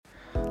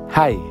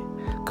Hai,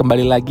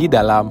 kembali lagi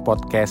dalam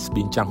podcast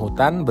Bincang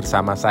Hutan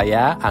bersama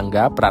saya,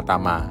 Angga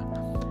Pratama.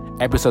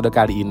 Episode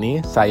kali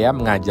ini, saya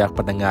mengajak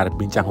pendengar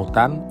Bincang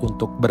Hutan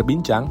untuk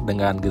berbincang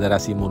dengan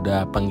generasi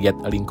muda penggiat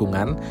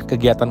lingkungan,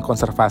 kegiatan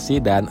konservasi,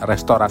 dan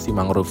restorasi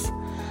mangrove.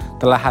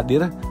 Telah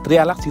hadir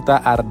Trialak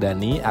Sita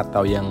Ardani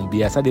atau yang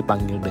biasa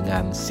dipanggil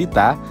dengan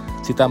Sita.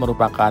 Sita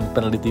merupakan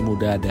peneliti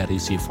muda dari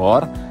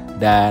C4,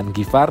 dan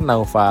Gifar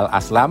Naufal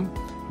Aslam.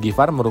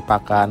 Gifar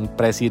merupakan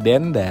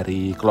presiden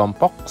dari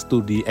kelompok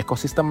studi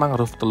ekosistem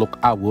mangrove Teluk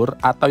Awur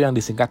atau yang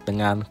disingkat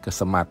dengan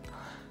Kesemat.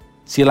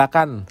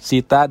 Silakan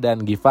Sita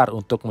dan Gifar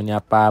untuk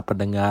menyapa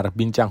pendengar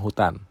Bincang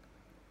Hutan.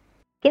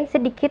 Mungkin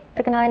sedikit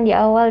perkenalan di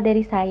awal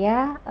dari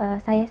saya.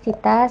 Saya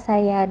Sita,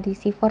 saya di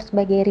C4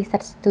 sebagai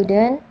research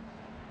student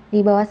di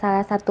bawah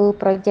salah satu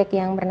proyek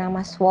yang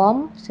bernama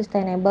SWAM,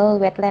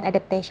 Sustainable Wetland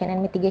Adaptation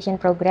and Mitigation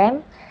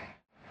Program.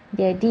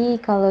 Jadi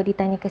kalau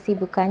ditanya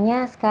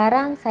kesibukannya,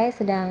 sekarang saya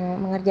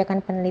sedang mengerjakan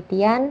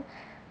penelitian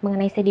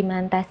mengenai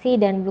sedimentasi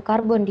dan blue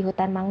carbon di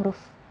hutan mangrove,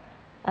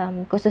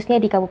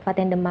 khususnya di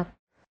Kabupaten Demak.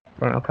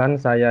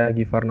 Perkenalkan, saya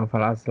Gifar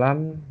Naufal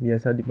Aslam,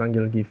 biasa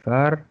dipanggil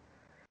Gifar.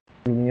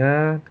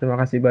 Sebelumnya, terima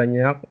kasih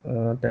banyak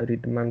dari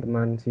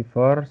teman-teman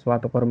C4.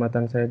 Suatu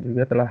kehormatan saya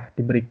juga telah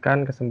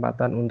diberikan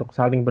kesempatan untuk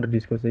saling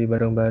berdiskusi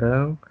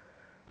bareng-bareng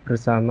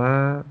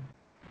bersama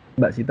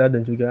Mbak Sita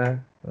dan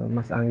juga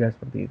Mas Angga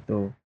seperti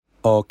itu.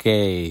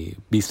 Oke,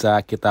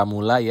 bisa kita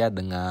mulai ya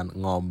dengan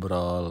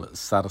ngobrol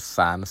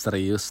sersan,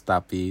 serius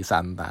tapi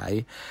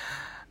santai.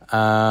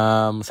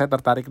 Saya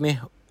tertarik nih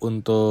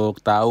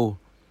untuk tahu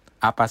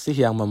apa sih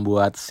yang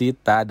membuat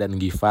Sita dan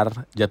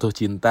Gifar jatuh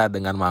cinta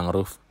dengan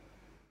mangrove?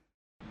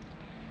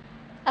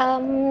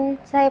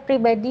 Saya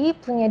pribadi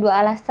punya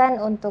dua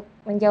alasan untuk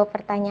menjawab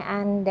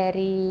pertanyaan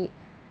dari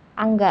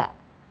Angga.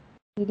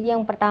 Jadi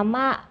yang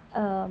pertama,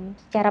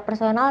 secara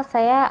personal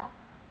saya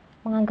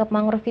menganggap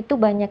mangrove itu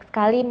banyak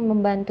sekali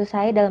membantu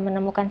saya dalam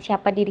menemukan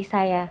siapa diri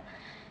saya.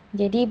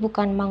 Jadi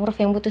bukan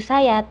mangrove yang butuh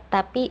saya,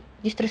 tapi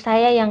justru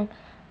saya yang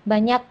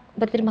banyak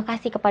berterima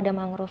kasih kepada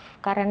mangrove.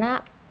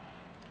 Karena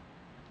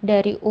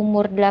dari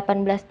umur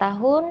 18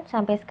 tahun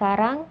sampai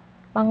sekarang,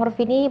 mangrove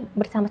ini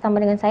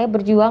bersama-sama dengan saya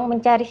berjuang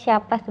mencari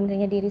siapa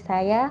sebenarnya diri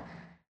saya.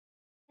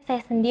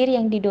 Saya sendiri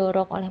yang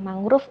didorong oleh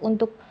mangrove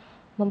untuk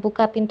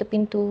membuka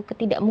pintu-pintu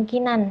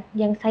ketidakmungkinan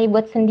yang saya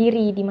buat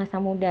sendiri di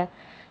masa muda.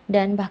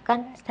 Dan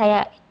bahkan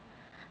saya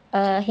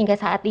hingga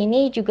saat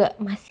ini juga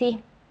masih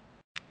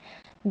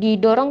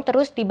didorong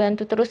terus,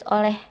 dibantu terus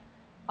oleh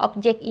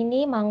objek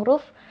ini,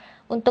 mangrove,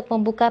 untuk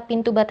membuka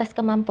pintu batas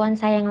kemampuan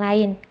saya yang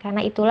lain.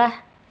 Karena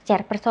itulah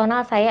secara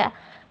personal saya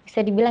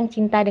bisa dibilang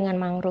cinta dengan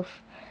mangrove.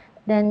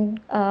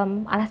 Dan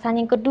alasan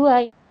yang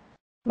kedua,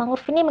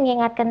 mangrove ini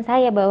mengingatkan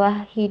saya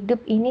bahwa hidup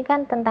ini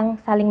kan tentang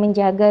saling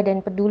menjaga dan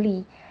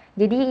peduli.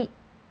 Jadi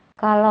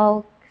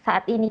kalau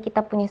saat ini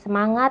kita punya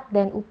semangat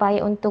dan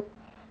upaya untuk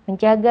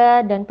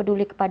menjaga dan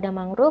peduli kepada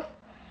mangrove,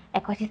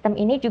 ekosistem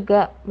ini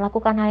juga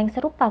melakukan hal yang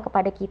serupa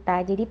kepada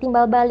kita. Jadi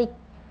timbal balik.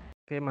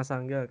 Oke, Mas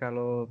Angga,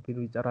 kalau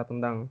bicara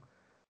tentang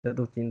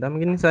jatuh cinta,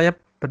 mungkin saya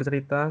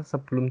bercerita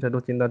sebelum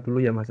jatuh cinta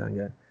dulu ya Mas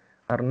Angga.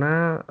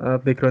 Karena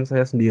background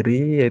saya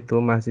sendiri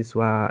yaitu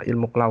mahasiswa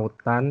ilmu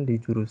kelautan di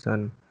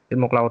jurusan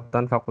ilmu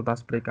kelautan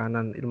Fakultas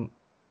Perikanan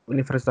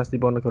Universitas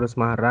Diponegoro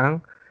Semarang,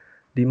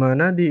 di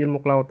mana di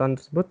ilmu kelautan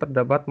tersebut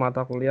terdapat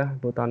mata kuliah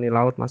botani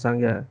laut Mas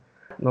Angga,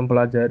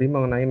 mempelajari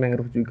mengenai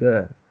mangrove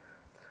juga.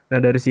 Nah,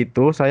 dari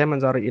situ saya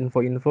mencari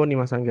info-info nih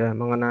Mas Angga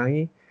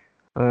mengenai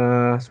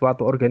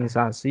suatu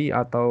organisasi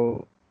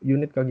atau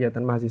unit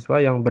kegiatan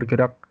mahasiswa yang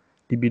bergerak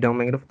di bidang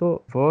mangrove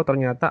tuh,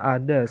 ternyata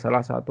ada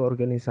salah satu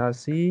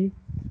organisasi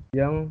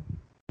yang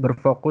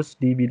berfokus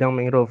di bidang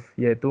mangrove,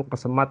 yaitu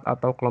Kesemat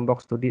atau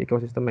Kelompok Studi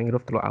Ekosistem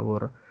Mangrove Teluk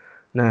Awur.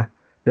 Nah,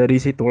 dari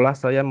situlah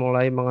saya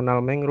mulai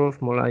mengenal mangrove,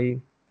 mulai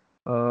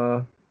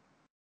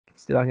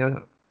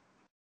istilahnya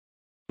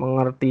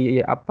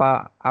mengerti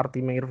apa arti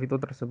mangrove itu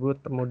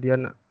tersebut,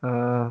 kemudian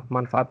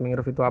manfaat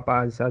mangrove itu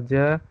apa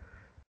saja.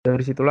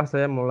 Dari situlah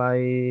saya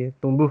mulai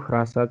tumbuh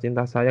rasa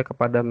cinta saya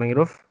kepada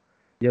mangrove,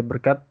 ya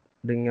berkat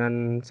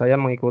dengan saya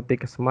mengikuti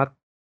Kesemat.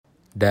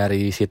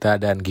 Dari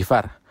Sita dan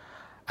Gifar,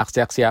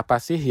 aksi-aksi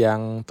apa sih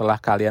yang telah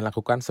kalian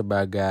lakukan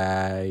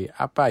sebagai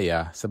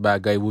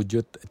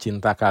wujud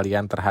cinta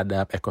kalian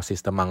terhadap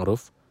ekosistem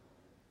mangrove?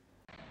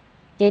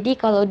 Jadi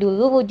kalau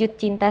dulu wujud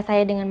cinta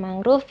saya dengan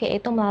mangrove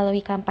yaitu melalui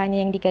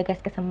kampanye yang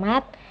digagas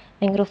Kesemat,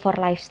 Mangrove for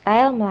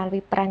Lifestyle,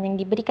 melalui peran yang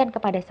diberikan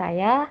kepada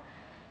saya,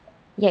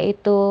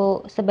 yaitu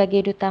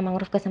sebagai Duta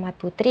Mangrove Kesemat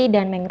Putri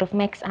dan Mangrove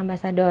Max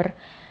Ambassador.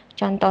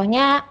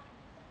 Contohnya,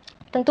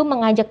 tentu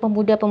mengajak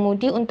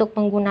pemuda-pemudi untuk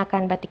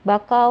menggunakan batik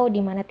bakau, di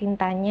mana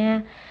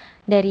tintanya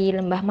dari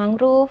lembah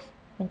mangrove,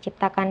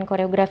 menciptakan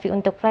koreografi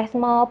untuk flash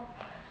mob,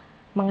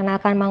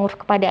 mengenalkan mangrove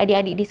kepada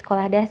adik-adik di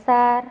sekolah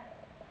dasar,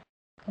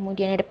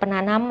 kemudian ada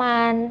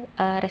penanaman,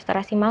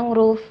 restorasi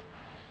mangrove,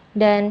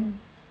 dan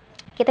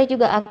kita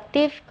juga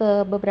aktif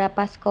ke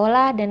beberapa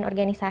sekolah dan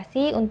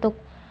organisasi untuk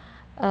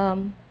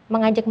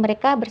mengajak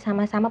mereka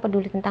bersama-sama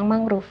peduli tentang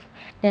mangrove.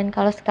 Dan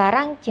kalau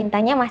sekarang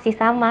cintanya masih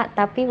sama,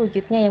 tapi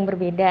wujudnya yang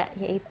berbeda,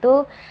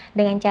 yaitu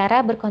dengan cara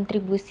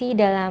berkontribusi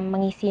dalam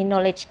mengisi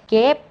knowledge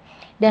gap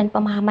dan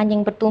pemahaman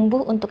yang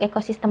bertumbuh untuk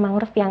ekosistem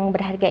mangrove yang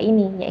berharga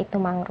ini, yaitu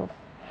mangrove.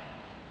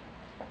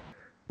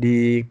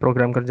 Di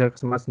program kerja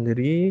Kesemat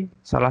sendiri,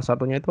 salah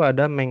satunya itu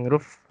ada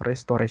Mangrove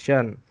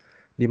Restoration,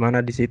 di mana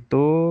di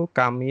situ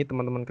kami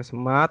teman-teman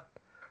Kesemat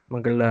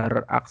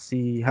menggelar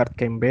aksi hard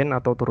campaign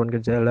atau turun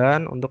ke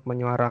jalan untuk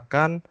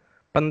menyuarakan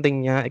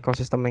pentingnya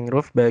ekosistem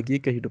mangrove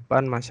bagi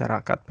kehidupan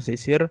masyarakat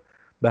pesisir,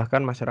 bahkan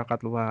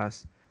masyarakat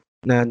luas.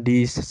 Nah,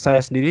 di saya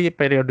sendiri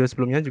periode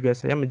sebelumnya juga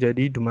saya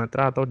menjadi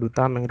Dumatra atau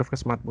Duta Mangrove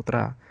Kesemat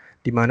Putra,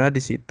 di mana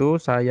di situ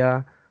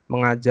saya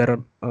mengajar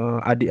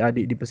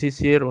adik-adik di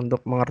pesisir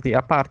untuk mengerti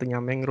apa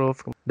artinya mangrove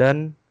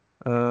dan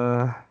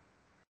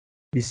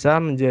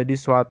bisa menjadi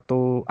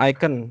suatu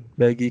ikon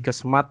bagi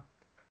Kesemat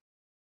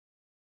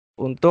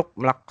untuk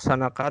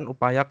melaksanakan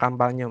upaya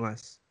kampanye,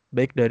 Mas.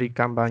 Baik dari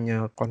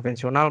kampanye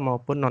konvensional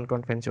maupun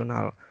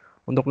non-konvensional.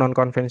 Untuk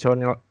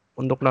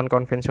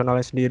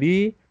non-konvensionalnya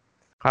sendiri,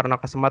 karena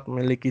Kesemat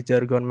memiliki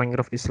jargon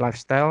mangrove is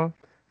lifestyle,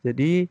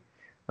 jadi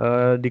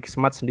di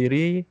Kesemat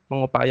sendiri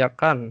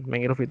mengupayakan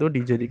mangrove itu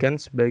dijadikan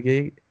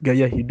sebagai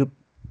gaya hidup.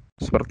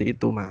 Seperti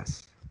itu,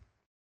 Mas.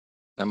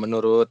 Nah,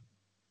 menurut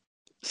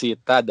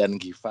Sita dan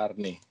Gifar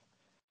nih,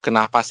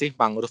 kenapa sih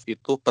mangrove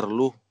itu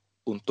perlu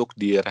untuk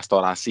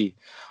direstorasi?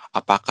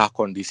 Apakah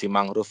kondisi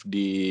mangrove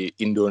di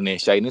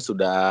Indonesia ini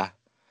sudah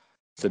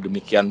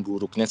sedemikian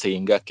buruknya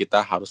sehingga kita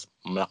harus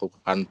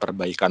melakukan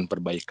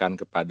perbaikan-perbaikan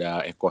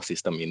kepada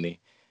ekosistem ini?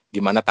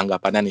 Gimana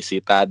tanggapannya nih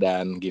Sita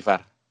dan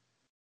Gifar?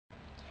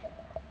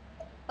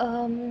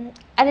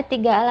 Ada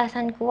 3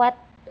 alasan kuat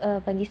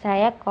bagi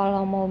saya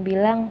kalau mau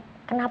bilang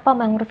kenapa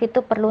mangrove itu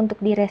perlu untuk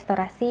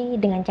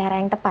direstorasi dengan cara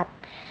yang tepat.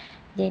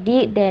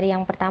 Jadi dari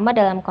yang pertama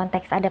dalam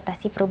konteks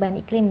adaptasi perubahan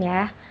iklim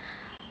ya,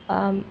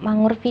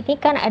 mangrove ini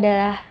kan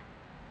adalah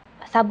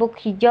sabuk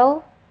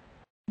hijau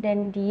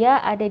dan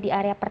dia ada di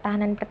area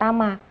pertahanan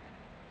pertama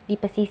di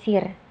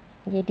pesisir.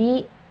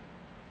 Jadi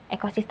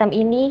ekosistem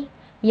ini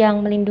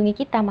yang melindungi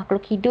kita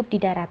makhluk hidup di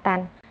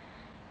daratan.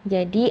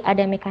 Jadi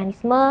ada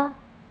mekanisme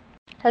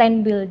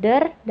land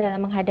builder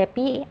dalam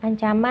menghadapi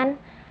ancaman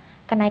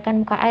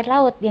kenaikan muka air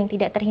laut yang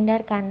tidak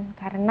terhindarkan,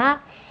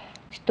 karena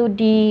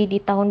studi di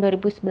tahun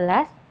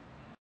 2011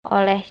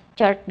 oleh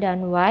Church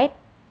dan White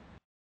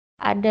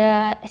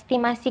ada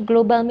estimasi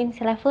global mean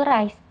sea level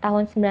rise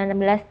tahun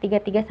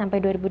 1933 sampai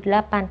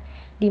 2008,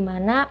 di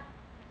mana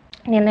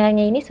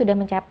nilainya ini sudah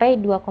mencapai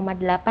 2,8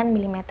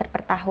 mm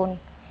per tahun.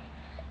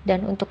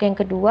 Dan untuk yang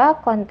kedua,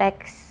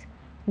 konteks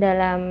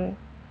dalam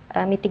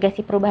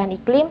mitigasi perubahan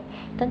iklim,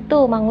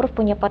 tentu mangrove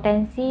punya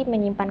potensi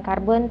menyimpan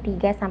karbon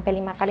 3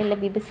 sampai 5 kali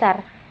lebih besar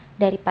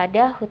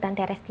daripada hutan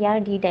terestrial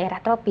di daerah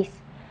tropis.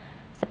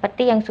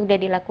 Seperti yang sudah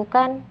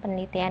dilakukan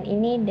penelitian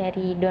ini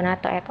dari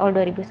Donato et al.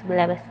 2011.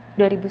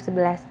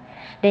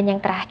 Dan yang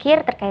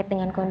terakhir terkait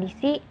dengan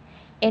kondisi,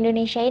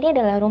 Indonesia ini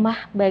adalah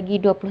rumah bagi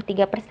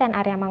 23%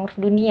 area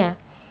mangrove dunia.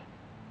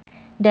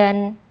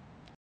 Dan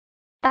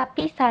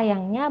tapi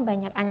sayangnya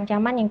banyak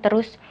ancaman yang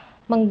terus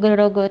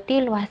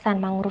menggerogoti luasan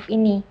mangrove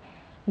ini,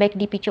 baik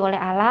dipicu oleh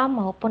alam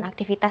maupun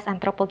aktivitas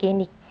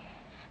antropogenik.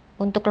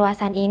 Untuk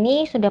luasan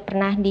ini sudah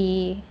pernah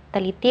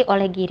diteliti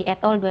oleh Giri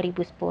et al.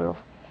 2010.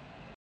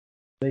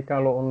 Jadi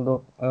kalau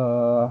untuk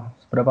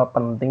seberapa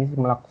penting sih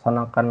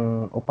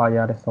melaksanakan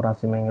upaya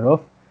restorasi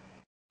mangrove,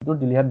 itu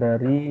dilihat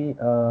dari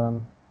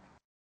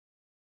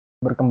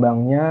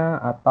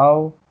berkembangnya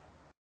atau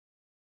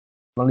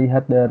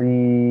melihat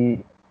dari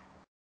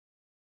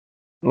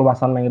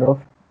luasan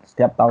mangrove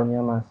setiap tahunnya,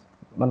 Mas.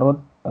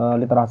 Menurut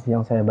literasi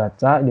yang saya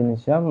baca,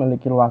 Indonesia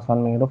memiliki luasan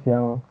mangrove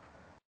yang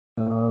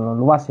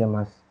luas ya,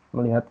 Mas.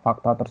 Melihat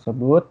fakta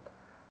tersebut,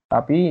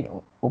 tapi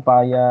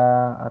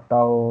upaya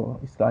atau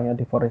istilahnya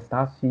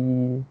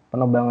deforestasi,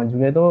 penebangan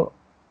juga itu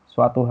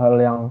suatu hal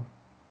yang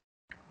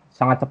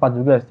sangat cepat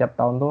juga. Setiap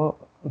tahun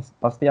tuh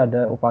pasti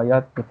ada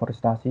upaya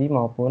deforestasi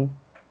maupun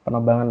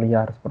penebangan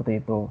liar seperti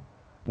itu.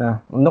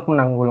 Nah, untuk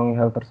menanggulangi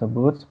hal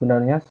tersebut,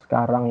 sebenarnya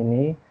sekarang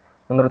ini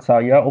menurut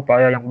saya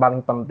upaya yang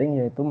paling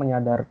penting yaitu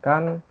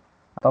menyadarkan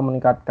atau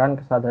meningkatkan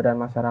kesadaran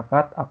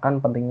masyarakat akan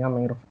pentingnya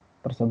mangrove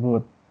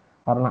tersebut.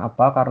 Karena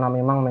apa? Karena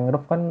memang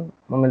mangrove kan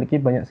memiliki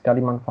banyak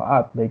sekali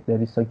manfaat, baik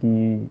dari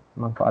segi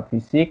manfaat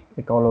fisik,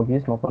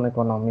 ekologis, maupun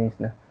ekonomis.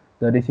 Nah,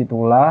 dari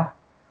situlah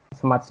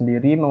Semat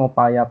sendiri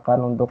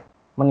mengupayakan untuk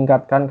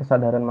meningkatkan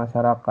kesadaran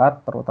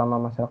masyarakat, terutama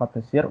masyarakat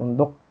pesisir,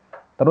 untuk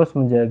terus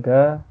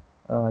menjaga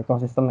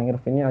ekosistem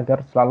mangrove ini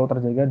agar selalu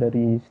terjaga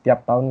dari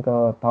setiap tahun ke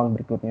tahun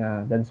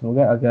berikutnya. Dan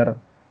semoga agar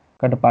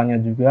kedepannya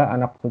juga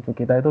anak cucu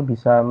kita itu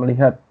bisa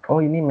melihat,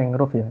 oh ini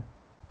mangrove ya,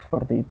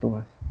 seperti itu,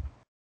 Mas.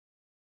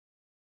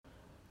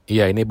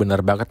 Iya, ini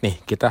benar banget nih.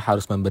 Kita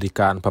harus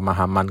memberikan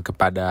pemahaman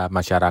kepada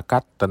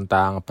masyarakat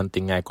tentang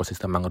pentingnya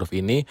ekosistem mangrove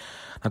ini,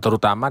 nah,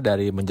 terutama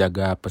dari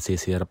menjaga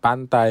pesisir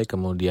pantai,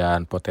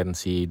 kemudian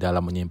potensi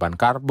dalam menyimpan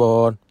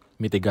karbon,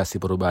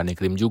 mitigasi perubahan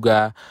iklim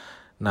juga.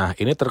 Nah,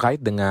 ini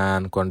terkait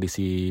dengan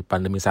kondisi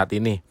pandemi saat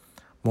ini.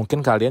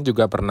 Mungkin kalian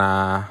juga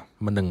pernah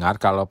mendengar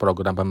kalau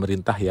program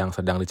pemerintah yang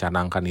sedang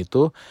dicanangkan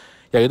itu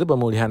yaitu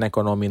pemulihan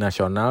ekonomi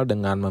nasional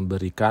dengan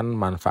memberikan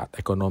manfaat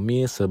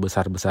ekonomi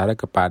sebesar-besarnya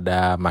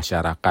kepada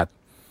masyarakat.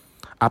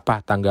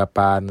 Apa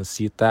tanggapan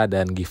Sita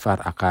dan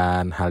Gifar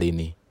akan hal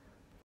ini?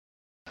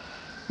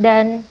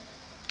 Dan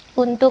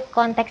untuk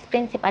konteks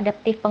prinsip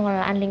adaptif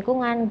pengelolaan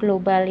lingkungan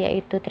global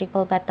yaitu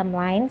triple bottom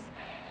lines,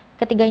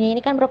 ketiganya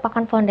ini kan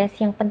merupakan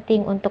fondasi yang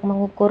penting untuk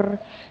mengukur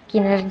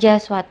kinerja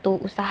suatu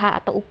usaha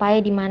atau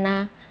upaya di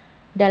mana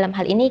dalam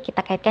hal ini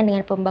kita kaitkan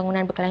dengan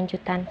pembangunan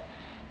berkelanjutan.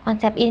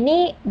 Konsep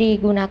ini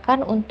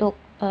digunakan untuk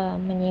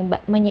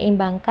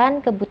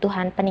menyeimbangkan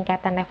kebutuhan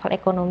peningkatan level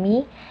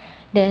ekonomi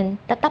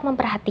dan tetap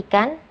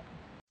memperhatikan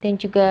dan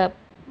juga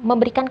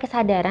memberikan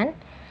kesadaran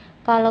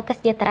kalau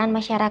kesejahteraan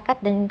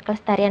masyarakat dan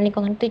kelestarian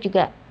lingkungan itu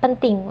juga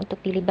penting untuk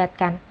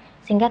dilibatkan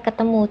sehingga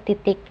ketemu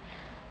titik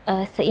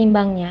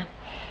seimbangnya.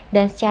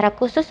 Dan secara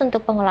khusus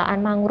untuk pengelolaan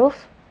mangrove,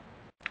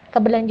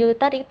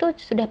 keberlanjutan itu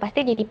sudah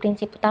pasti jadi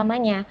prinsip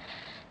utamanya.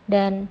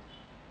 Dan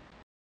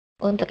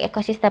untuk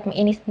ekosistem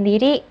ini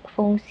sendiri,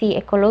 fungsi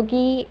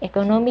ekologi,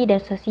 ekonomi, dan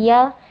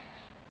sosial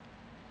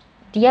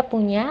dia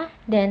punya,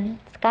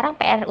 dan sekarang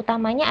PR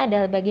utamanya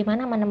adalah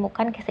bagaimana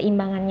menemukan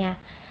keseimbangannya.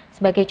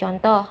 Sebagai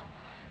contoh,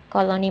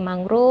 koloni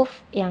mangrove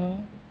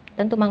yang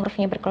tentu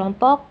mangrove-nya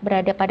berkelompok,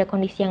 berada pada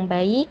kondisi yang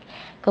baik,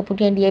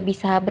 kemudian dia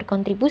bisa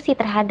berkontribusi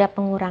terhadap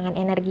pengurangan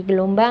energi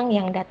gelombang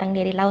yang datang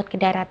dari laut ke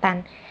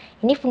daratan.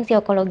 Ini fungsi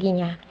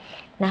ekologinya.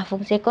 Nah,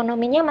 fungsi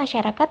ekonominya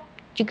masyarakat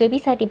juga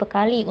bisa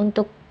dibekali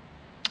untuk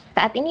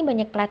saat ini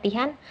banyak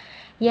pelatihan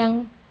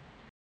yang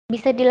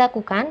bisa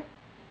dilakukan,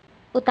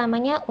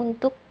 utamanya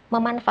untuk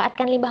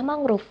memanfaatkan limbah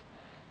mangrove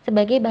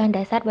sebagai bahan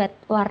dasar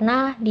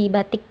warna di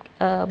batik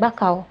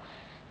bakau.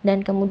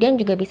 Dan kemudian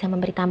juga bisa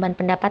memberi tambahan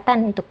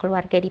pendapatan untuk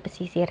keluarga di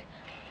pesisir.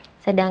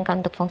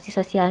 Sedangkan untuk fungsi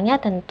sosialnya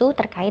tentu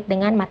terkait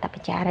dengan mata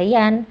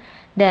pencaharian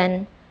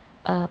dan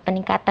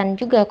peningkatan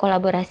juga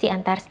kolaborasi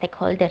antar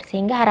stakeholder,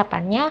 sehingga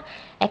harapannya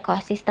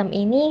ekosistem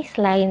ini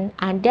selain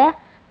ada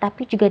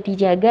tapi juga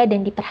dijaga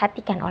dan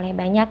diperhatikan oleh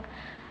banyak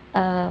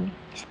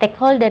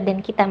stakeholder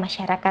dan kita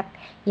masyarakat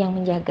yang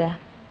menjaga.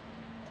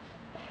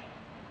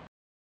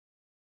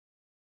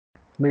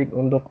 Baik,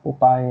 untuk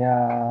upaya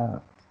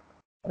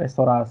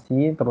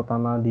restorasi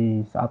terutama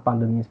di saat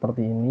pandemi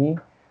seperti ini,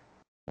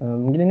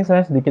 mungkin ini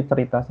saya sedikit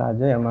cerita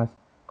saja ya Mas,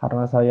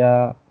 karena saya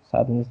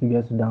saat ini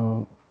juga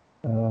sedang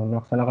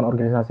melaksanakan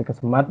organisasi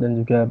kesemat dan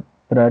juga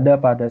berada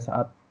pada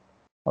saat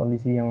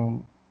kondisi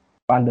yang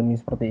pandemi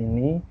seperti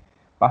ini.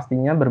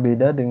 Pastinya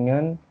berbeda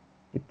dengan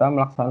kita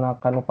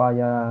melaksanakan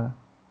upaya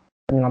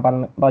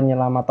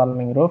penyelamatan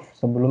mangrove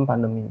sebelum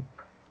pandemi.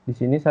 Di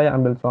sini saya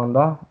ambil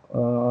contoh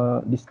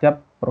di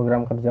setiap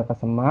program kerja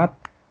kesemat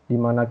di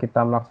mana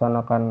kita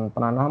melaksanakan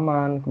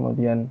penanaman,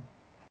 kemudian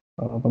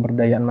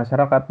pemberdayaan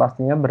masyarakat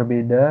pastinya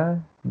berbeda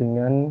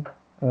dengan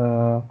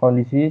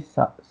kondisi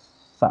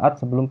saat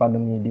sebelum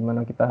pandemi, di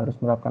mana kita harus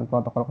menerapkan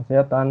protokol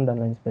kesehatan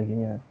dan lain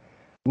sebagainya.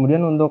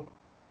 Kemudian untuk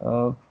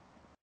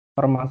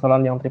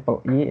permasalahan yang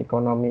triple E,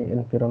 ekonomi,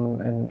 environment,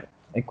 and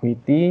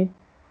equity,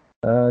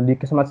 di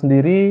Kesemat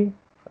sendiri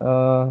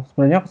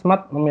sebenarnya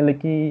Kesemat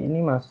memiliki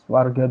ini Mas,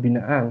 warga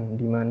binaan,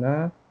 di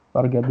mana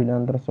warga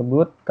binaan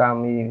tersebut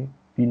kami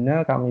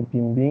bina, kami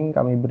bimbing,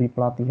 kami beri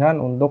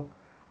pelatihan untuk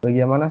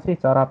bagaimana sih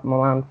cara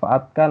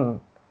memanfaatkan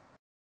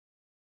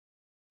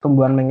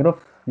tumbuhan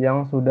mangrove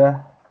yang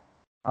sudah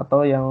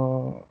atau yang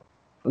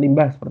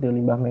limbah seperti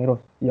limbah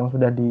mangrove yang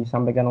sudah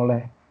disampaikan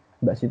oleh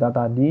Mbak Sita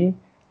tadi,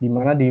 di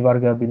mana di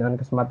warga binaan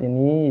Kesemat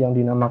ini yang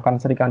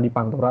dinamakan Serikandi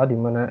Pantura, di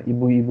mana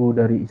ibu-ibu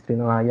dari istri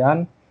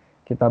nelayan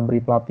kita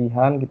beri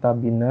pelatihan, kita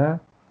bina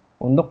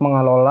untuk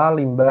mengelola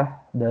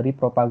limbah dari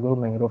propagul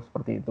mangrove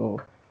seperti itu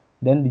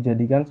dan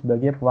dijadikan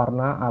sebagai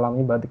pewarna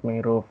alami batik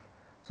mangrove.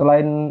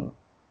 Selain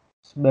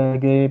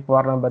sebagai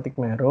pewarna batik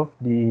mangrove,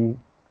 di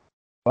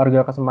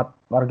warga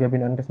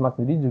binaan Kesemat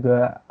sendiri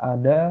juga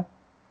ada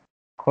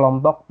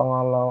kelompok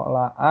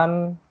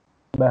pengelolaan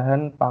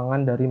bahan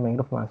pangan dari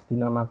mangrove Mas,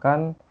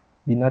 dinamakan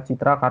Bina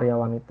Citra Karya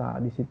Wanita.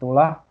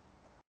 Disitulah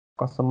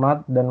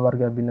Kesemat dan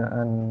warga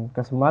binaan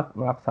Kesemat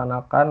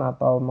melaksanakan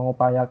atau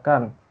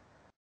mengupayakan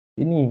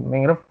ini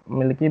mangrove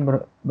memiliki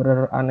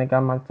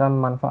beraneka macam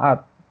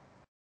manfaat.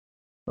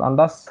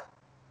 Lantas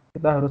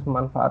kita harus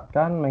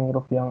memanfaatkan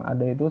mangrove yang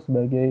ada itu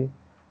sebagai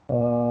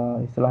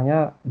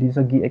istilahnya di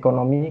segi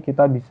ekonomi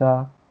kita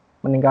bisa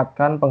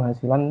meningkatkan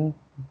penghasilan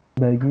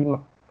bagi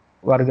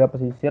warga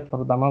pesisir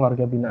terutama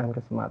warga binaan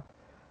Kesemat.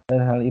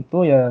 Dan hal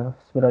itu ya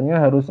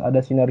sebenarnya harus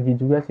ada sinergi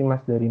juga sih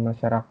Mas dari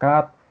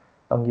masyarakat,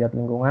 penggiat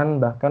lingkungan,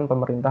 bahkan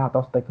pemerintah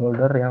atau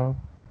stakeholder yang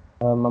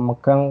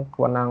memegang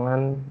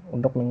kewenangan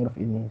untuk mangrove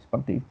ini.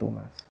 Seperti itu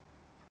Mas.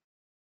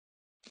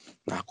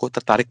 Nah, aku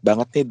tertarik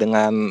banget nih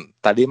dengan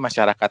tadi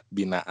masyarakat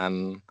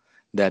binaan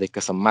dari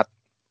Kesemat.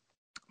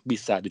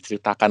 Bisa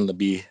diceritakan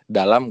lebih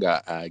dalam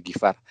nggak,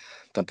 Gifar,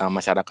 tentang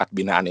masyarakat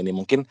binaan ini?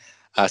 Mungkin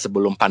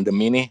sebelum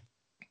pandemi nih,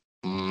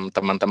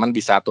 teman-teman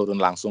bisa turun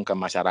langsung ke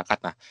masyarakat.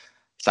 Nah,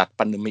 saat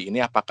pandemi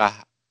ini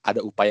apakah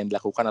ada upaya yang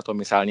dilakukan atau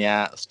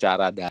misalnya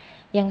secara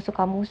yang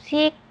suka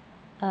musik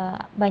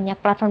banyak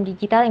platform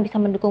digital yang bisa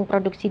mendukung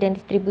produksi dan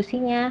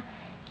distribusinya.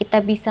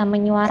 Kita bisa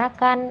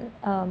menyuarakan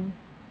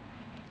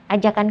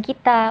ajakan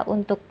kita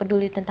untuk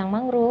peduli tentang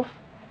mangrove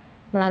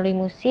melalui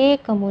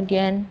musik,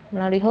 kemudian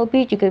melalui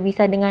hobi juga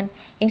bisa, dengan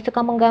yang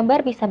suka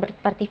menggambar bisa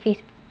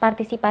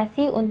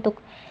berpartisipasi untuk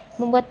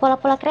membuat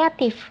pola-pola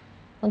kreatif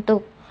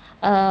untuk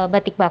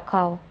batik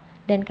bakau.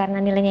 Dan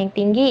karena nilainya yang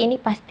tinggi, ini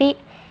pasti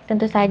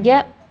tentu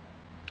saja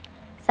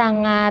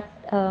sangat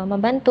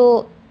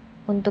membantu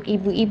untuk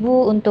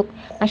ibu-ibu, untuk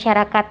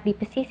masyarakat di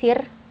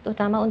pesisir,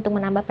 terutama untuk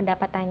menambah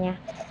pendapatannya.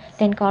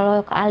 Dan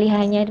kalau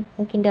keahliannya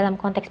mungkin dalam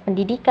konteks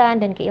pendidikan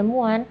dan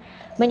keilmuan,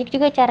 banyak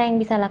juga cara yang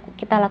bisa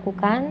kita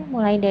lakukan,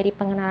 mulai dari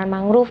pengenalan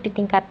mangrove di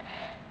tingkat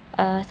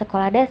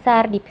sekolah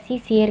dasar di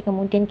pesisir,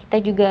 kemudian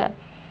kita juga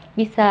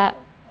bisa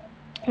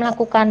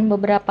melakukan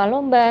beberapa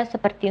lomba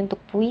seperti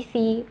untuk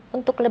puisi,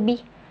 untuk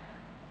lebih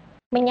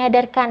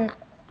menyadarkan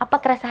apa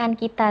keresahan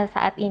kita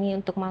saat ini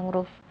untuk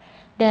mangrove.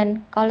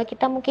 Dan kalau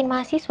kita mungkin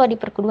mahasiswa di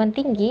perguruan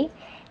tinggi,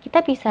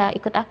 kita bisa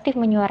ikut aktif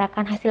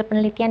menyuarakan hasil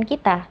penelitian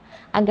kita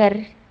agar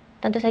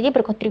tentu saja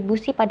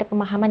berkontribusi pada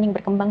pemahaman yang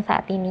berkembang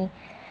saat ini.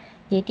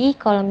 Jadi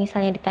kalau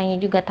misalnya ditanya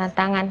juga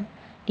tantangan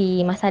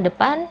di masa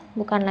depan,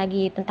 bukan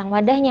lagi tentang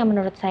wadahnya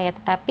menurut saya,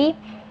 tetapi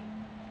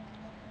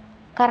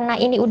karena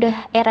ini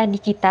udah era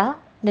digital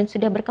dan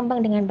sudah berkembang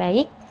dengan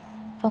baik,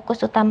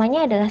 fokus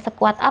utamanya adalah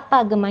sekuat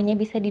apa gemanya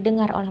bisa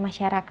didengar oleh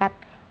masyarakat,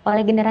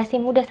 oleh generasi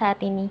muda saat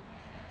ini.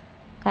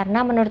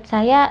 Karena menurut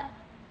saya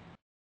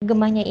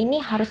gemanya ini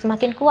harus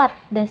semakin kuat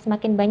dan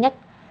semakin banyak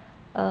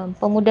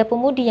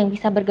pemuda-pemudi yang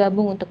bisa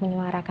bergabung untuk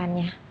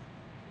menyuarakannya.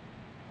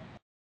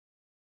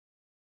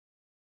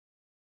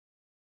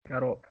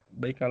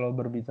 Kalau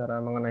berbicara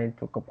mengenai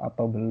cukup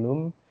atau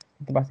belum,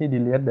 itu pasti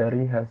dilihat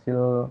dari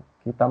hasil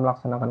kita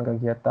melaksanakan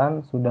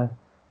kegiatan sudah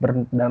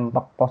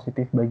berdampak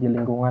positif bagi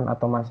lingkungan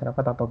atau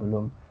masyarakat atau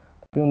belum.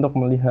 Tapi untuk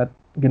melihat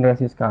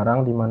generasi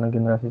sekarang, di mana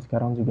generasi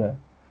sekarang juga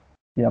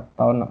tiap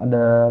tahun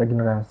ada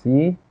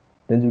regenerasi,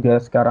 dan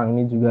juga sekarang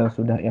ini juga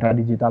sudah era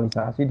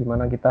digitalisasi, di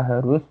mana kita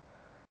harus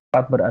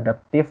cepat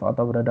beradaptif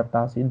atau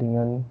beradaptasi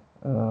dengan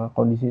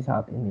kondisi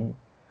saat ini.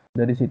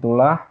 Dari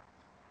situlah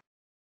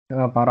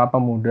para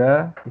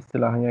pemuda,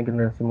 istilahnya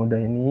generasi muda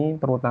ini,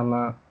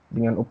 terutama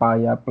dengan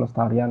upaya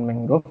pelestarian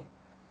mangrove,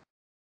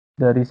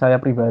 dari saya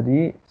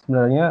pribadi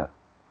sebenarnya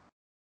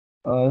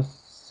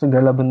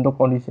segala bentuk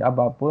kondisi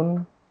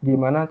apapun,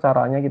 gimana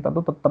caranya kita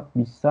tuh tetap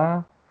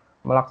bisa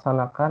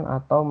melaksanakan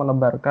atau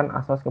menebarkan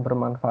asas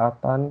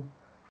kebermanfaatan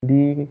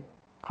di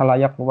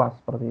khalayak luas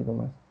seperti itu,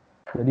 Mas.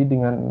 Jadi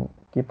dengan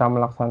kita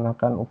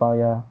melaksanakan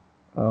upaya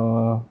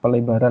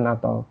pelebaran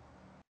atau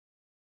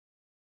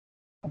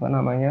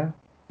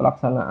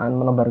pelaksanaan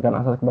menebarkan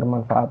asas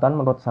kebermanfaatan,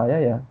 menurut saya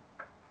ya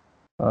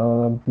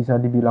bisa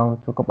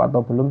dibilang cukup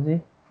atau belum sih.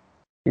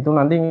 Itu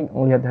nanti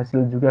melihat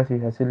hasil juga sih,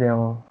 hasil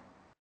yang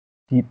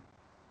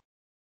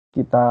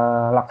kita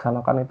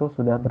laksanakan itu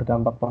sudah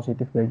berdampak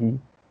positif bagi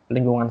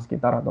lingkungan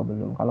sekitar atau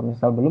belum. Kalau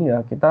misal belum,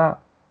 ya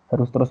kita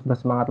harus terus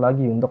bersemangat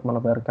lagi untuk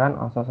menebarkan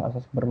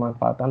asas-asas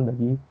bermanfaatan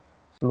bagi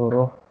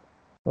seluruh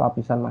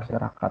lapisan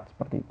masyarakat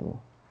seperti itu.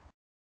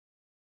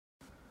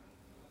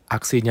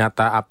 Aksi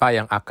nyata apa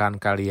yang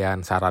akan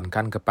kalian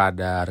sarankan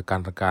kepada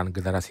rekan-rekan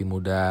generasi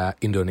muda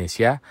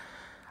Indonesia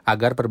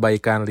agar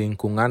perbaikan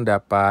lingkungan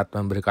dapat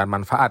memberikan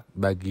manfaat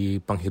bagi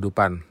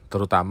penghidupan,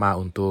 terutama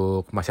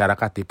untuk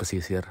masyarakat di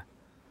pesisir?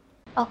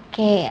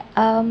 Oke,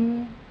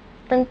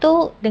 tentu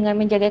dengan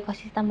menjaga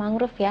ekosistem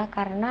mangrove ya,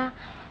 karena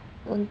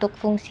untuk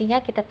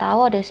fungsinya kita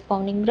tahu ada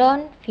spawning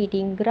ground,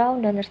 feeding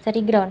ground, dan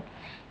nursery ground.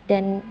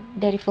 Dan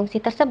dari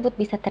fungsi tersebut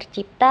bisa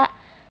tercipta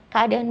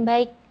keadaan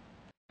baik,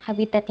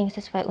 habitat yang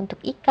sesuai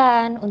untuk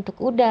ikan, untuk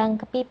udang,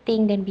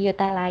 kepiting, dan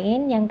biota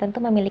lain yang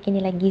tentu memiliki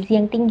nilai gizi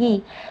yang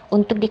tinggi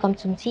untuk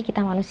dikonsumsi kita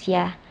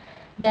manusia.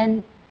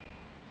 Dan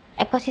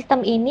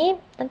ekosistem ini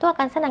tentu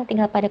akan senang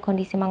tinggal pada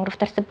kondisi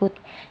mangrove tersebut.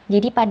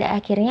 Jadi pada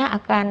akhirnya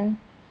akan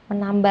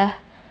menambah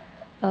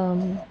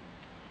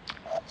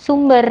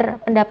sumber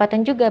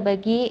pendapatan juga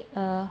bagi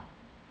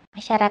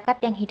masyarakat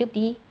yang hidup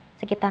di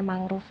sekitar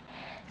mangrove.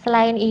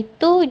 Selain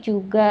itu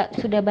juga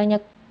sudah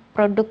banyak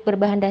produk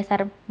berbahan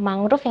dasar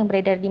mangrove yang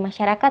beredar di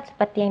masyarakat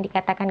seperti yang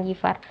dikatakan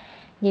Gifar.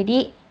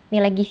 Jadi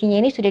nilai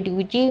gizinya ini sudah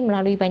diuji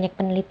melalui banyak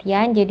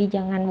penelitian, jadi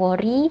jangan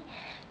worry.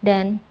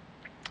 Dan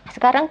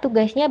sekarang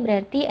tugasnya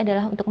berarti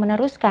adalah untuk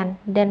meneruskan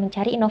dan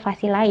mencari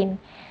inovasi lain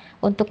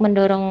untuk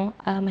mendorong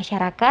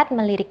masyarakat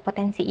melirik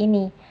potensi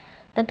ini.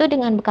 Tentu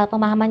dengan bekal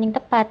pemahaman yang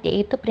tepat,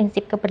 yaitu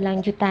prinsip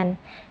keberlanjutan.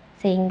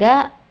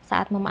 Sehingga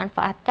saat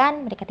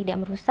memanfaatkan mereka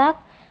tidak merusak,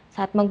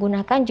 saat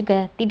menggunakan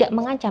juga tidak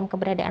mengancam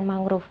keberadaan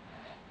mangrove.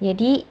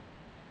 Jadi,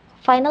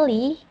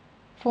 finally,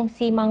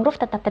 fungsi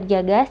mangrove tetap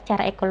terjaga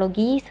secara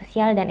ekologi,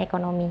 sosial, dan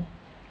ekonomi.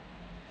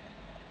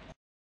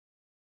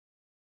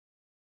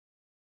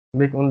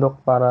 Baik,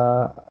 untuk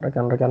para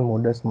rekan-rekan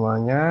muda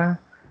semuanya,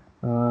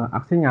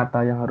 aksi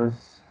nyata yang harus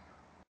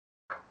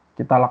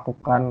kita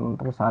lakukan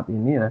untuk saat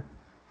ini ya,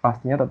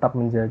 pastinya tetap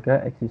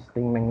menjaga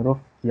existing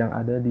mangrove yang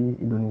ada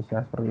di Indonesia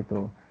seperti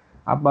itu.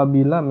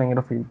 Apabila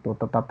mangrove itu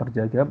tetap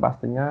terjaga,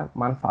 pastinya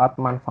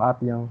manfaat-manfaat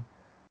yang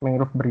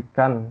mangrove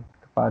berikan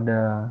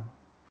kepada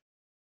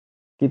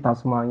kita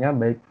semuanya,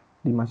 baik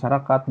di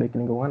masyarakat, baik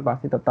lingkungan,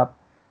 pasti tetap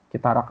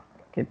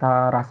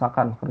kita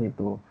rasakan seperti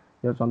itu.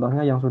 Ya,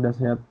 contohnya yang sudah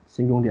saya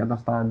singgung di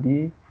atas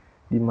tadi,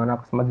 di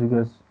mana Kesmat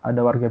juga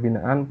ada warga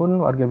binaan,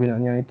 pun warga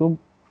binaannya itu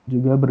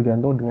juga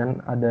bergantung dengan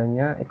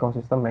adanya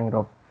ekosistem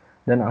mangrove.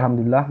 Dan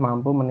alhamdulillah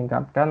mampu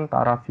meningkatkan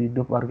taraf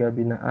hidup warga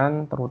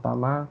binaan,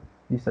 terutama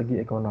di segi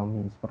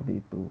ekonomi, seperti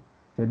itu.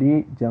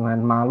 Jadi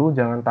jangan malu,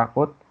 jangan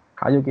takut,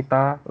 ayo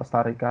kita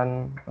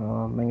lestarikan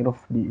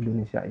mangrove di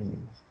Indonesia ini.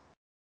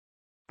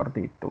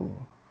 Seperti itu.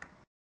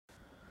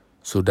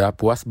 Sudah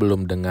puas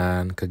belum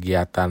dengan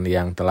kegiatan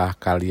yang telah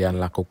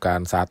kalian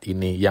lakukan saat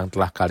ini, yang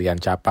telah kalian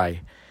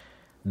capai?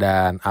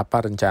 Dan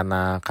apa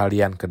rencana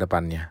kalian ke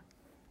depannya?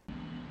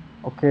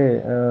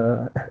 Oke,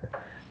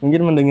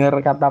 mungkin mendengar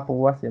kata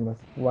puas ya Mas,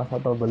 puas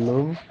atau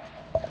belum,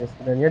 ya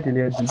sebenarnya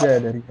dilihat juga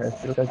dari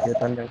hasil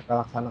kegiatan yang kita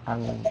laksanakan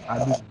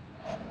tadi.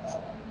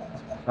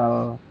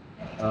 Misal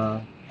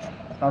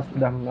kita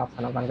sudah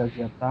melaksanakan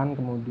kegiatan,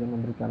 kemudian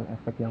memberikan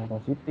efek yang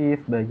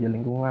positif bagi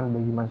lingkungan,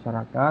 bagi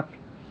masyarakat,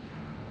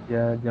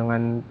 ya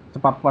jangan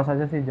cepat puas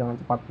aja sih, jangan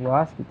cepat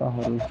puas, kita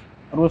harus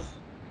terus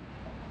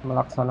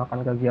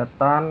melaksanakan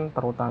kegiatan,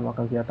 terutama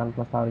kegiatan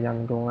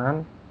pelestarian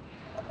lingkungan,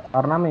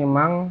 karena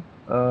memang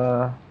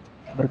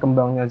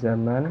berkembangnya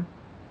zaman,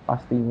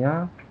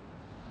 pastinya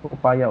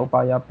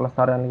upaya-upaya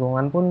pelestarian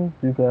lingkungan pun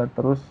juga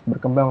terus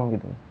berkembang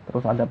gitu,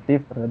 terus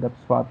adaptif terhadap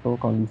suatu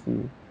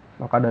kondisi.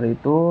 Maka dari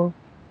itu,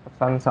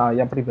 pesan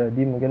saya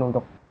pribadi mungkin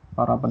untuk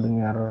para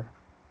pendengar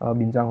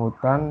Bincang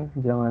Hutan,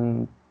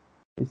 jangan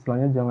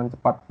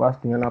cepat puas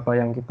dengan apa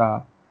yang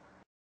kita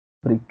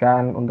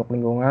berikan untuk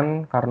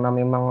lingkungan, karena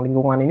memang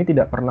lingkungan ini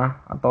tidak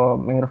pernah, atau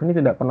mangrove ini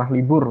tidak pernah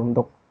libur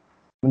untuk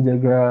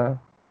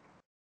menjaga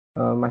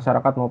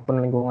masyarakat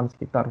maupun lingkungan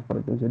sekitar seperti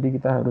itu. Jadi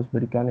kita harus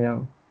berikan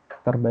yang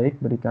terbaik,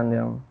 berikan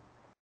yang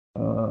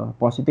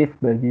positif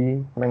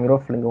bagi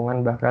mangrove,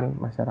 lingkungan, bahkan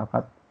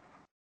masyarakat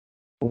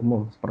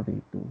umum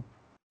seperti itu.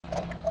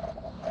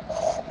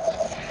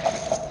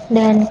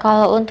 Dan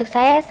kalau untuk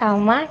saya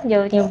sama,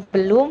 jawabnya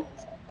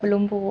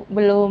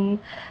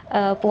belum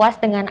puas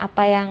dengan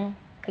apa yang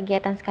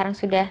kegiatan sekarang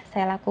sudah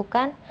saya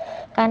lakukan,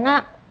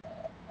 karena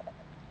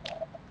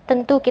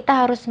tentu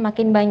kita harus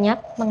semakin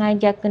banyak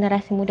mengajak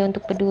generasi muda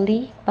untuk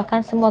peduli,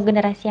 bahkan semua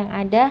generasi yang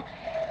ada.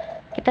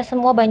 Kita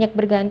semua banyak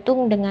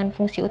bergantung dengan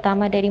fungsi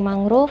utama dari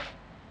mangrove,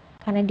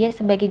 karena dia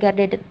sebagai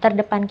garda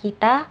terdepan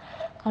kita.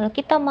 Kalau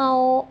kita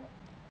mau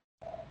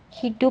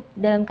hidup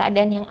dalam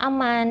keadaan yang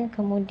aman,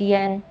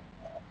 kemudian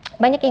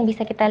banyak yang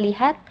bisa kita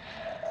lihat,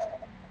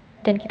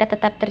 dan kita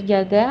tetap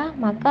terjaga,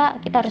 maka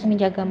kita harus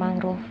menjaga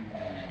mangrove.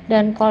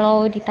 Dan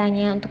kalau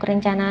ditanya untuk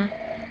rencana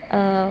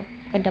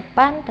ke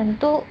depan,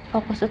 tentu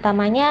fokus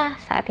utamanya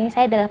saat ini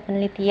saya adalah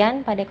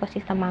penelitian pada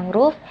ekosistem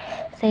mangrove,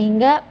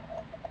 sehingga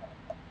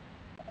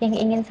yang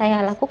ingin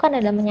saya lakukan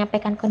adalah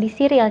menyampaikan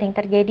kondisi real yang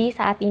terjadi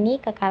saat ini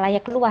ke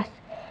khalayak luas,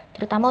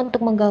 terutama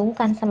untuk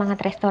menggaungkan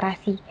semangat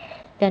restorasi.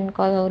 Dan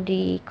kalau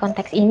di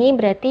konteks ini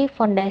berarti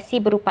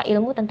fondasi berupa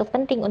ilmu tentu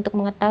penting untuk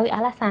mengetahui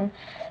alasan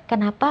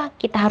kenapa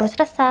kita harus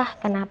resah,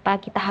 kenapa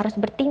kita harus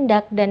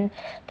bertindak, dan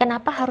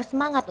kenapa harus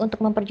semangat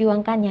untuk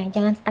memperjuangkannya.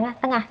 Jangan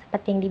setengah-setengah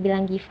seperti yang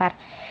dibilang Gifar.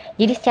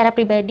 Jadi secara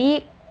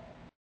pribadi,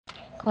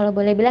 kalau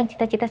boleh bilang,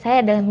 cita-cita saya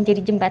adalah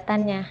menjadi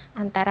jembatannya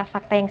antara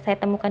fakta yang saya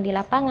temukan di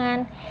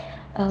lapangan,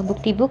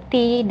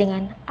 bukti-bukti,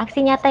 dengan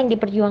aksi nyata yang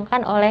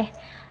diperjuangkan oleh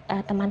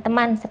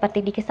teman-teman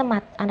seperti di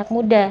Kesemat, anak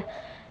muda,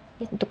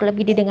 untuk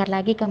lebih didengar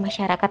lagi ke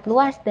masyarakat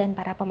luas dan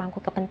para pemangku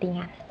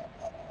kepentingan.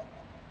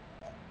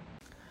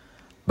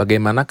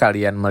 Bagaimana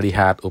kalian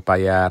melihat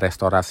upaya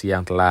restorasi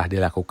yang telah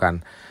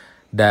dilakukan?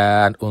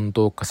 Dan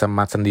untuk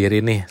Kesemat sendiri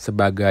nih,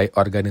 sebagai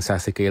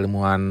organisasi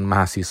keilmuan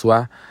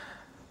mahasiswa,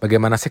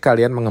 bagaimana sih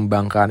kalian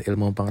mengembangkan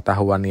ilmu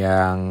pengetahuan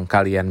yang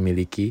kalian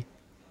miliki?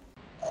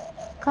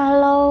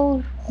 Kalau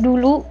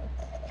dulu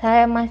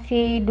saya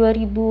masih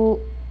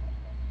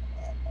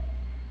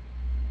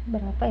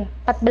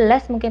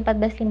 14, mungkin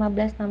 14,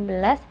 15,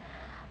 16,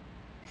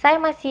 saya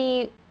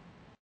masih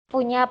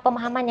punya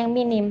pemahaman yang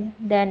minim,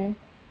 dan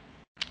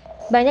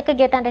banyak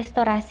kegiatan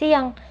restorasi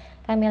yang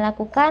kami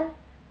lakukan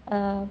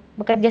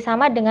bekerja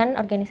sama dengan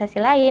organisasi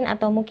lain,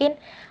 atau mungkin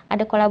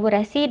ada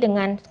kolaborasi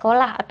dengan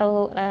sekolah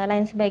atau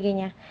lain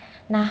sebagainya.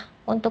 Nah,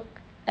 untuk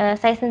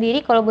saya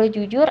sendiri, kalau boleh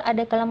jujur,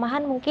 ada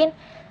kelemahan, mungkin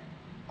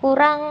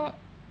kurang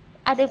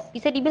ada,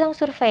 bisa dibilang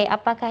survei,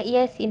 apakah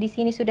iya di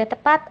sini sudah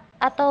tepat,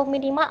 atau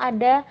minimal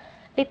ada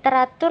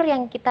literatur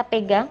yang kita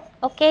pegang.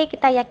 Oke,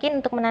 kita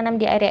yakin untuk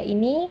menanam di area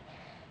ini,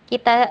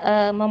 kita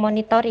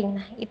memonitoring.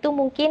 Nah, itu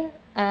mungkin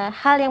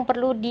hal yang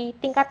perlu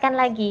ditingkatkan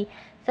lagi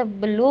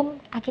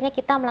sebelum akhirnya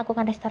kita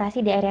melakukan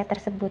restorasi di area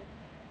tersebut.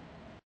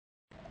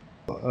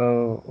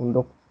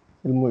 Untuk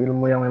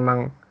ilmu-ilmu yang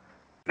memang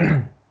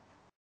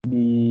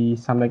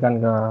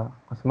disampaikan ke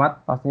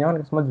Kesmat, pastinya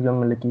kan Kesmat juga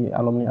memiliki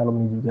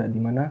alumni-alumni juga, di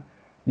mana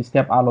di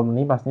setiap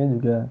alumni pastinya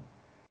juga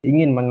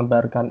ingin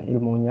menebarkan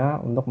ilmunya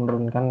untuk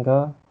menurunkan ke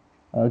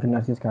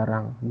generasi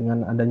sekarang.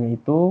 Dengan adanya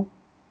itu,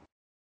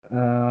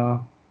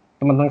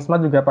 teman-teman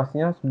Kesmat juga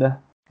pastinya sudah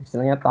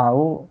istilahnya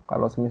tahu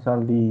kalau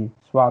semisal di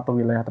suatu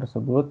wilayah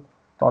tersebut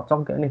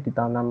cocok gak nih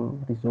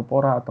ditanam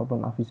rhizopora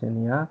ataupun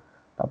avicennia.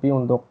 Tapi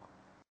untuk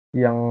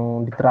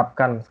yang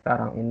diterapkan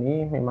sekarang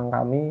ini memang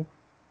kami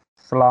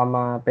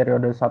selama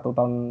periode 1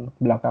 tahun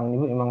belakang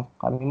ini memang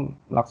kami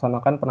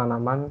melaksanakan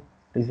penanaman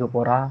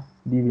rhizopora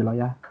di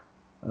wilayah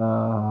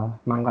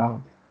Mangkang.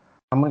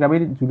 Namun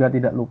kami juga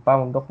tidak lupa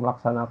untuk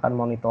melaksanakan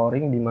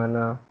monitoring, di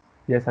mana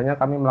biasanya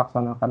kami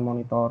melaksanakan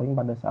monitoring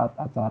pada saat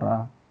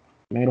acara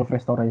Mangrove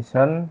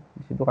Restoration.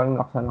 Di situ kami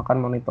melaksanakan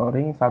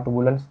monitoring 1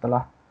 bulan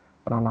setelah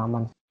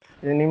penanaman.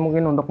 Ini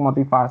mungkin untuk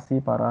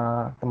motivasi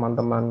para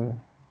teman-teman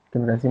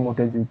generasi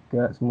muda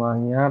juga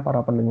semuanya,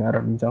 para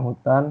pendengar Bincang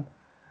Hutan.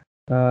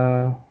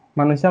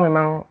 Manusia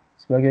memang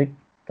sebagai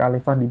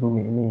khalifah di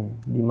bumi ini,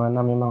 di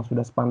mana memang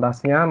sudah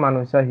sepantasnya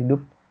manusia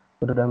hidup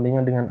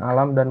berdampingan dengan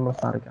alam dan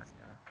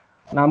melestarikannya.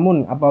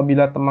 Namun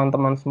apabila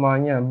teman-teman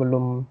semuanya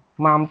belum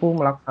mampu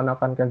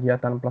melaksanakan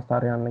kegiatan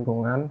pelestarian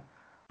lingkungan,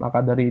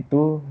 maka dari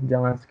itu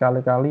jangan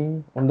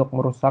sekali-kali untuk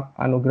merusak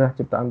anugerah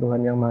ciptaan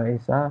Tuhan Yang Maha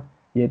Esa,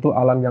 yaitu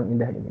alam yang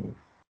indah ini.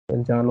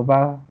 Dan jangan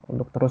lupa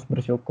untuk terus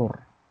bersyukur.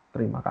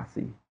 Terima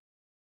kasih.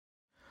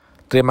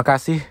 Terima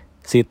kasih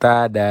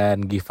Sita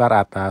dan Gifar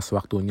atas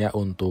waktunya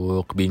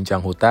untuk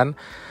Bincang Hutan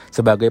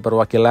sebagai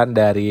perwakilan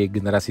dari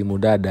generasi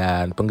muda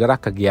dan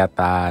penggerak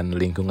kegiatan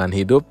lingkungan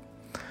hidup.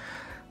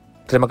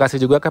 Terima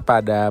kasih juga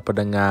kepada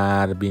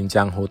pendengar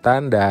Bincang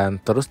Hutan dan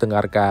terus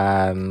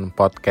dengarkan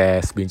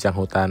podcast Bincang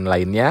Hutan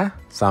lainnya.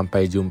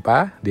 Sampai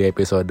jumpa di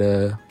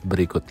episode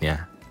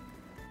berikutnya.